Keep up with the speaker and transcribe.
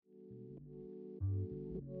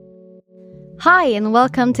Hi, and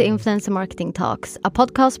welcome to Influencer Marketing Talks, a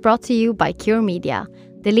podcast brought to you by Cure Media,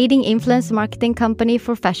 the leading influencer marketing company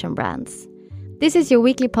for fashion brands. This is your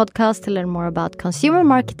weekly podcast to learn more about consumer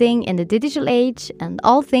marketing in the digital age and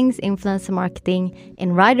all things influencer marketing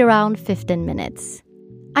in right around 15 minutes.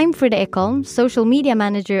 I'm Frida Ekholm, social media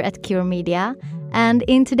manager at Cure Media, and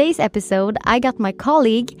in today's episode, I got my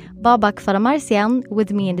colleague Babak Faramarzian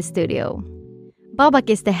with me in the studio.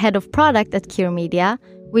 Babak is the head of product at Cure Media,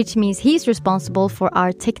 which means he's responsible for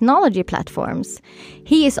our technology platforms.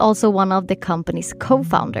 He is also one of the company's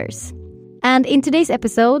co-founders. And in today's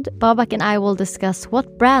episode, Babak and I will discuss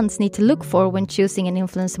what brands need to look for when choosing an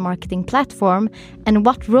influencer marketing platform and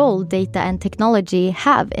what role data and technology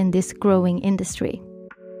have in this growing industry.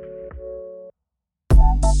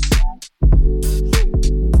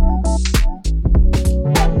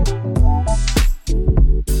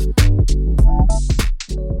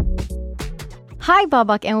 Hi,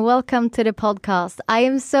 Babak, and welcome to the podcast. I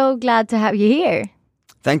am so glad to have you here.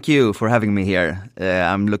 Thank you for having me here.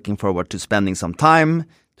 I'm looking forward to spending some time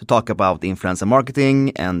to talk about influencer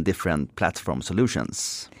marketing and different platform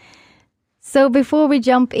solutions. So before we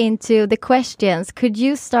jump into the questions, could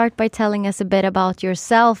you start by telling us a bit about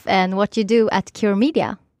yourself and what you do at Cure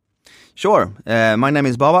Media? Sure. My name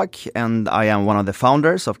is Babak, and I am one of the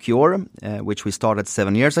founders of Cure, which we started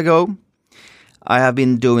 7 years ago. I have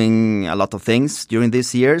been doing a lot of things during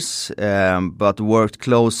these years, but worked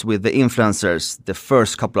close with the influencers the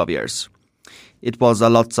first couple of years. It was a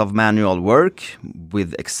lot of manual work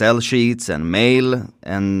with Excel sheets and mail,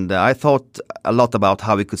 and I thought a lot about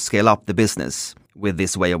how we could scale up the business with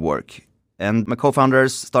this way of work. And my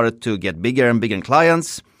co-founders started to get bigger and bigger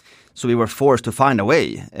clients, so we were forced to find a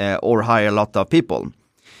way or hire a lot of people.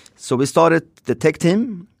 So we started the tech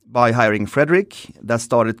team by hiring Fredrik that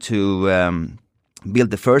started to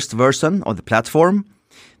build the first version of the platform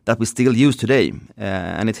that we still use today.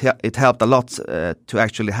 And it helped a lot to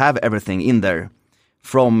actually have everything in there,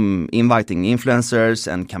 from inviting influencers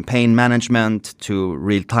and campaign management to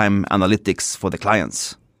real-time analytics for the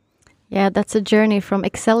clients. Yeah, that's a journey from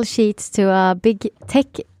Excel sheets to a big tech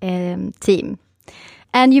team.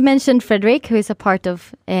 And you mentioned Fredrik, who is a part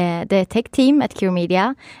of the tech team at Cure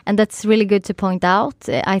Media. And that's really good to point out.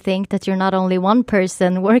 I think that you're not only one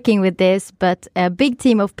person working with this, but a big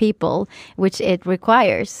team of people, which it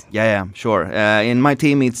requires. Yeah, sure. In my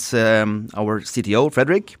team, it's our CTO,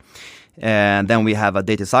 Fredrik. And then we have a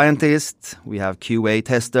data scientist, we have QA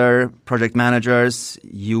tester, project managers,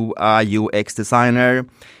 UI, UX designer,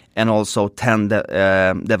 and also 10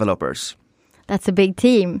 developers. That's a big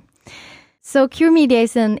team. So Cure Media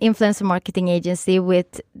is an influencer marketing agency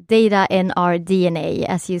with data in our DNA,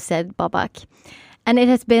 as you said, Babak. And it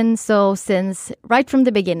has been so since right from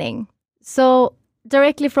the beginning. So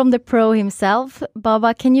directly from the pro himself,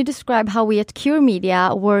 Babak, can you describe how we at Cure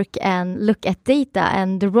Media work and look at data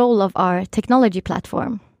and the role of our technology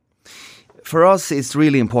platform? For us, it's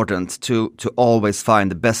really important to always find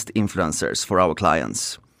the best influencers for our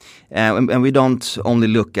clients. And we don't only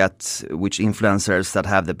look at which influencers that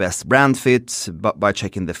have the best brand fit by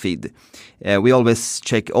checking the feed. We always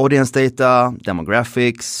check audience data,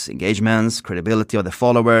 demographics, engagements, credibility of the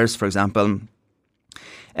followers, for example.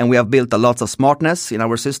 And we have built a lot of smartness in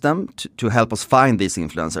our system to help us find these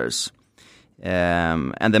influencers.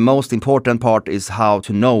 And the most important part is how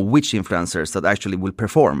to know which influencers that actually will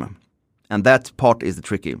perform. And that part is the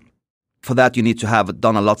tricky. For that, you need to have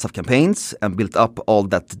done a lot of campaigns and built up all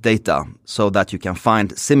that data so that you can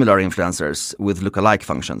find similar influencers with lookalike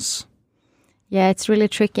functions. Yeah, it's really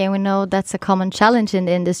tricky, and we know that's a common challenge in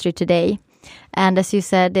the industry today. And as you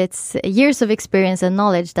said, it's years of experience and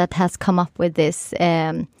knowledge that has come up with this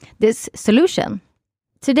solution.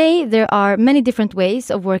 Today, there are many different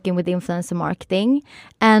ways of working with influencer marketing,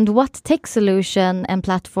 and what tech solution and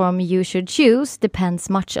platform you should choose depends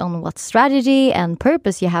much on what strategy and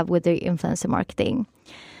purpose you have with the influencer marketing.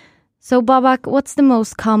 So, Babak, what's the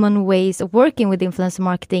most common ways of working with influencer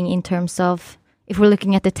marketing in terms of, if we're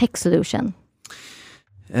looking at the tech solution?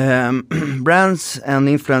 Brands and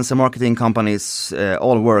influencer marketing companies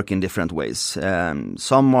all work in different ways.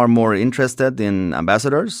 Some are more interested in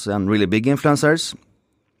ambassadors and really big influencers.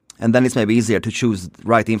 And then it's maybe easier to choose the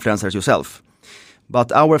right influencers yourself.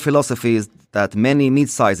 But our philosophy is that many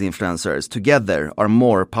mid-sized influencers together are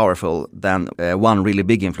more powerful than one really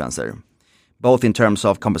big influencer, both in terms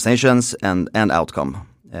of compensations and outcome.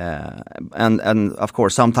 And of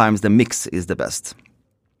course, sometimes the mix is the best.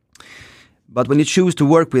 But when you choose to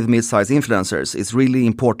work with mid-sized influencers, it's really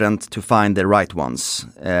important to find the right ones.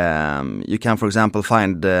 You can, for example,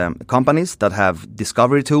 find companies that have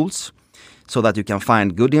discovery tools. so that you can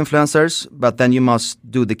find good influencers, but then you must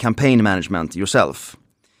do the campaign management yourself.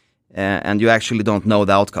 And you actually don't know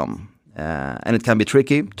the outcome. And it can be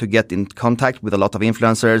tricky to get in contact with a lot of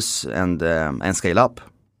influencers and scale up.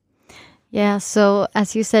 Yeah, so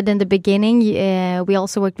as you said in the beginning, we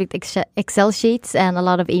also work with Excel sheets and a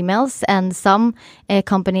lot of emails, and some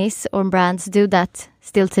companies or brands do that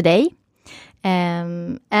still today.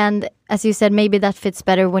 And as you said, maybe that fits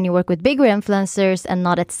better when you work with bigger influencers and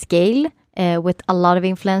not at scale with a lot of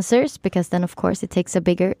influencers, because then, of course, it takes a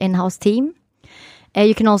bigger in-house team.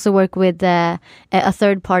 You can also work with a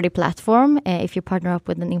third-party platform if you partner up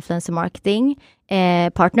with an influencer marketing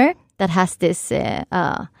partner that has this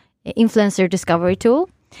influencer discovery tool.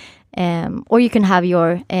 Or you can have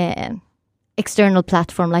your external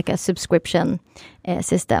platform like a subscription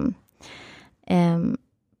system.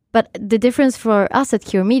 But the difference for us at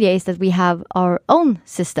Cure Media is that we have our own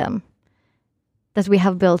system that we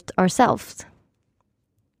have built ourselves.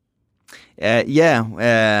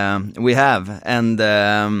 We have, and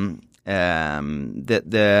the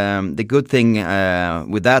good thing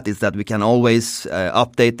with that is that we can always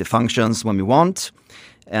update the functions when we want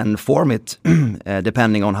and form it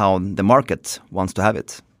depending on how the market wants to have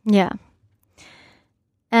it. Yeah.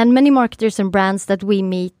 And many marketers and brands that we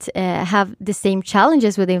meet have the same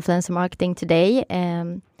challenges with influencer marketing today.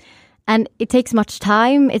 And it takes much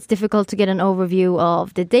time. It's difficult to get an overview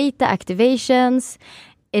of the data activations.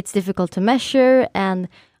 It's difficult to measure and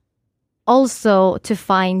also to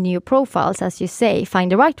find new profiles, as you say,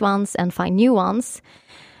 find the right ones and find new ones.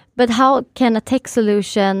 But how can a tech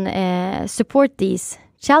solution support these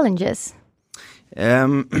challenges?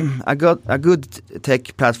 A good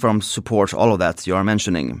tech platform supports all of that you are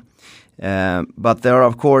mentioning. But there are,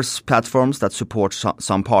 of course, platforms that support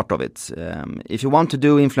some part of it. If you want to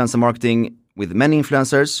do influencer marketing with many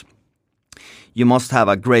influencers, you must have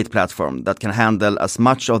a great platform that can handle as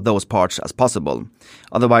much of those parts as possible.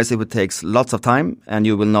 Otherwise, it would take lots of time and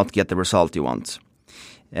you will not get the result you want.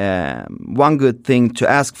 One good thing to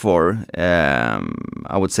ask for,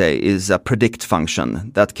 I would say, is a predict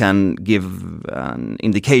function that can give an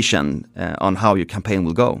indication on how your campaign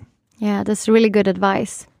will go. Yeah, that's really good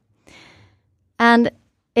advice. And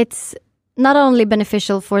it's not only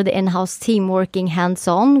beneficial for the in-house team working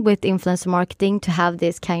hands-on with influencer marketing to have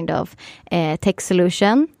this kind of tech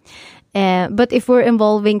solution, but if we're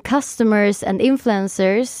involving customers and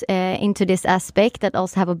influencers into this aspect that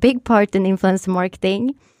also have a big part in influencer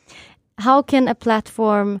marketing, how can a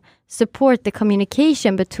platform support the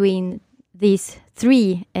communication between these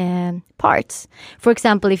three parts? For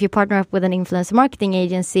example, if you partner up with an influencer marketing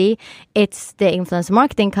agency, it's the influencer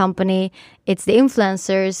marketing company, it's the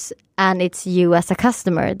influencers, and it's you as a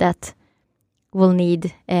customer that will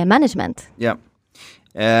need management. Yeah.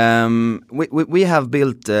 We have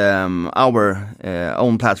built our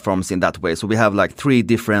own platforms in that way. So we have like three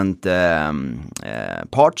different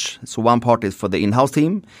parts. So one part is for the in-house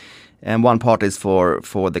team, and one part is for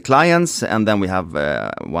the clients, and then we have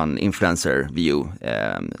one influencer view.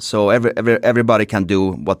 So everybody can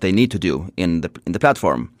do what they need to do in the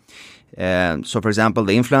platform. So, for example,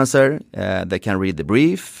 the influencer, they can read the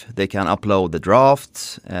brief, they can upload the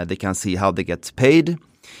draft, they can see how they get paid.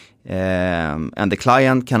 And the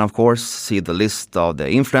client can, of course, see the list of the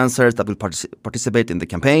influencers that will participate in the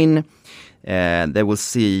campaign. They will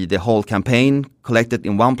see the whole campaign collected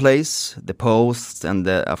in one place, the posts and,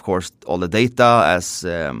 of course, all the data as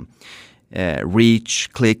reach,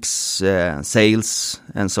 clicks, sales,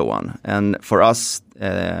 and so on. And for us,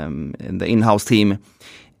 in the in-house team,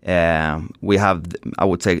 we have, I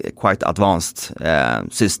would say, a quite advanced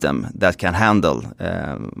system that can handle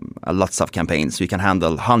lots of campaigns. We can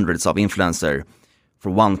handle hundreds of influencers for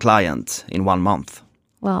one client in 1 month.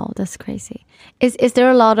 Wow, that's crazy. Is there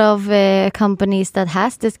a lot of companies that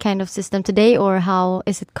has this kind of system today, or how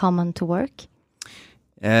is it common to work?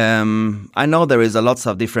 I know there is a lots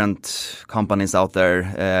of different companies out there.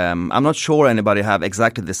 I'm not sure anybody have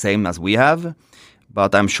exactly the same as we have.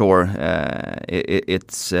 But I'm sure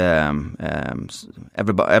it's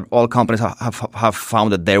everybody. All companies have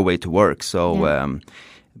found their way to work. So, yeah.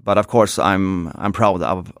 But of course, I'm proud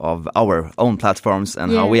of our own platforms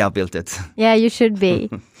and how we have built it. Yeah, you should be.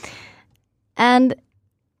 And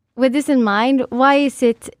with this in mind, why is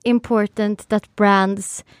it important that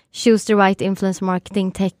brands choose the right influence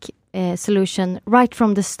marketing tech solution right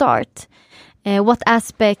from the start? What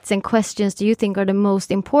aspects and questions do you think are the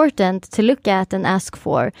most important to look at and ask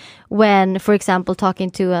for when, for example,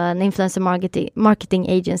 talking to an influencer marketing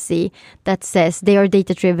agency that says they are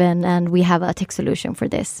data-driven and we have a tech solution for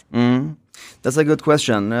this? That's a good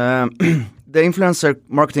question. The influencer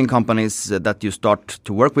marketing companies that you start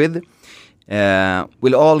to work with,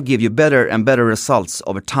 will all give you better and better results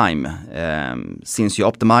over time, since you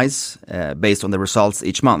optimize based on the results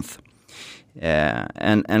each month.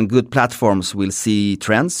 And good platforms will see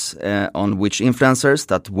trends on which influencers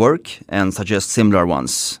that work and suggest similar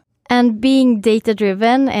ones. And being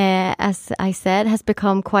data-driven, as I said, has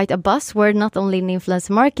become quite a buzzword, not only in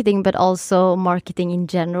influencer marketing, but also marketing in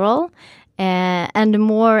general. And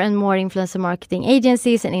more influencer marketing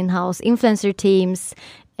agencies and in-house influencer teams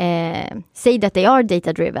say that they are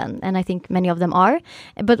data-driven, and I think many of them are.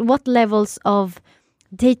 But what levels of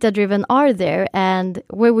data-driven are there, and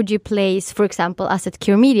where would you place, for example, us at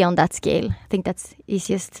Cure Media on that scale? I think that's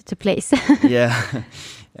easiest to place. Yeah.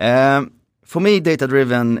 For me,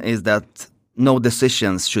 data-driven is that no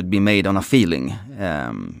decisions should be made on a feeling.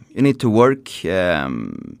 You need to work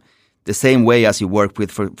the same way as you work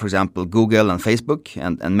with, for example, Google and Facebook,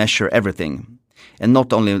 and measure everything. And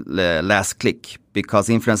not only last click, because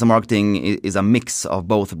influencer marketing is a mix of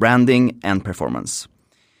both branding and performance.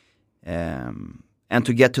 And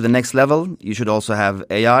to get to the next level, you should also have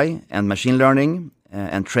AI and machine learning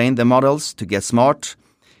and train the models to get smart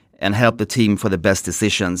and help the team for the best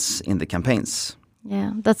decisions in the campaigns.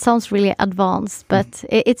 Yeah, that sounds really advanced, but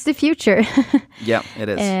it's the future. Yeah, it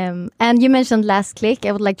is. And you mentioned Last Click.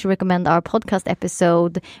 I would like to recommend our podcast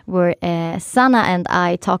episode where Sanna and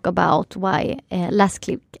I talk about why Last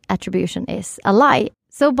Click attribution is a lie.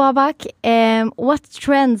 So Babak, what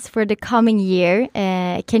trends for the coming year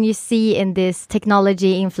can you see in this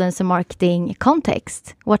technology influencer marketing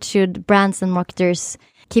context? What should brands and marketers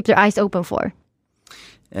keep their eyes open for?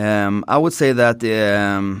 I would say that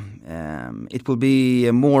it will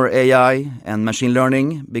be more AI and machine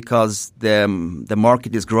learning, because the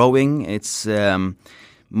market is growing. It's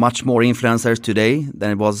much more influencers today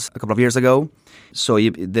than it was a couple of years ago. So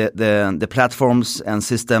the platforms and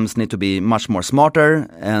systems need to be much more smarter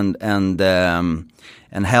and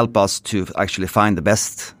help us to actually find the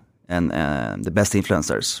best and the best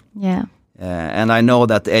influencers. Yeah. And I know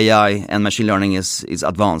that AI and machine learning is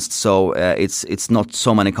advanced, so it's not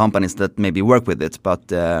so many companies that maybe work with it,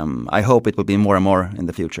 but I hope it will be more and more in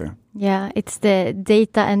the future. Yeah, it's the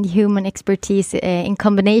data and human expertise in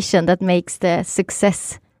combination that makes the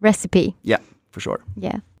success recipe. Yeah, for sure.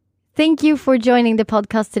 Yeah. Thank you for joining the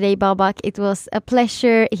podcast today, Babak. It was a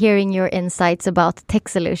pleasure hearing your insights about tech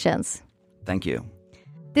solutions. Thank you.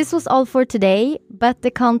 This was all for today, but the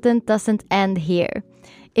content doesn't end here.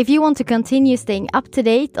 If you want to continue staying up to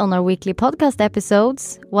date on our weekly podcast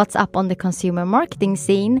episodes, what's up on the consumer marketing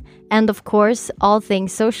scene, and of course, all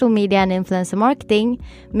things social media and influencer marketing,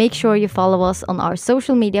 make sure you follow us on our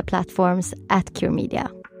social media platforms at Cure Media.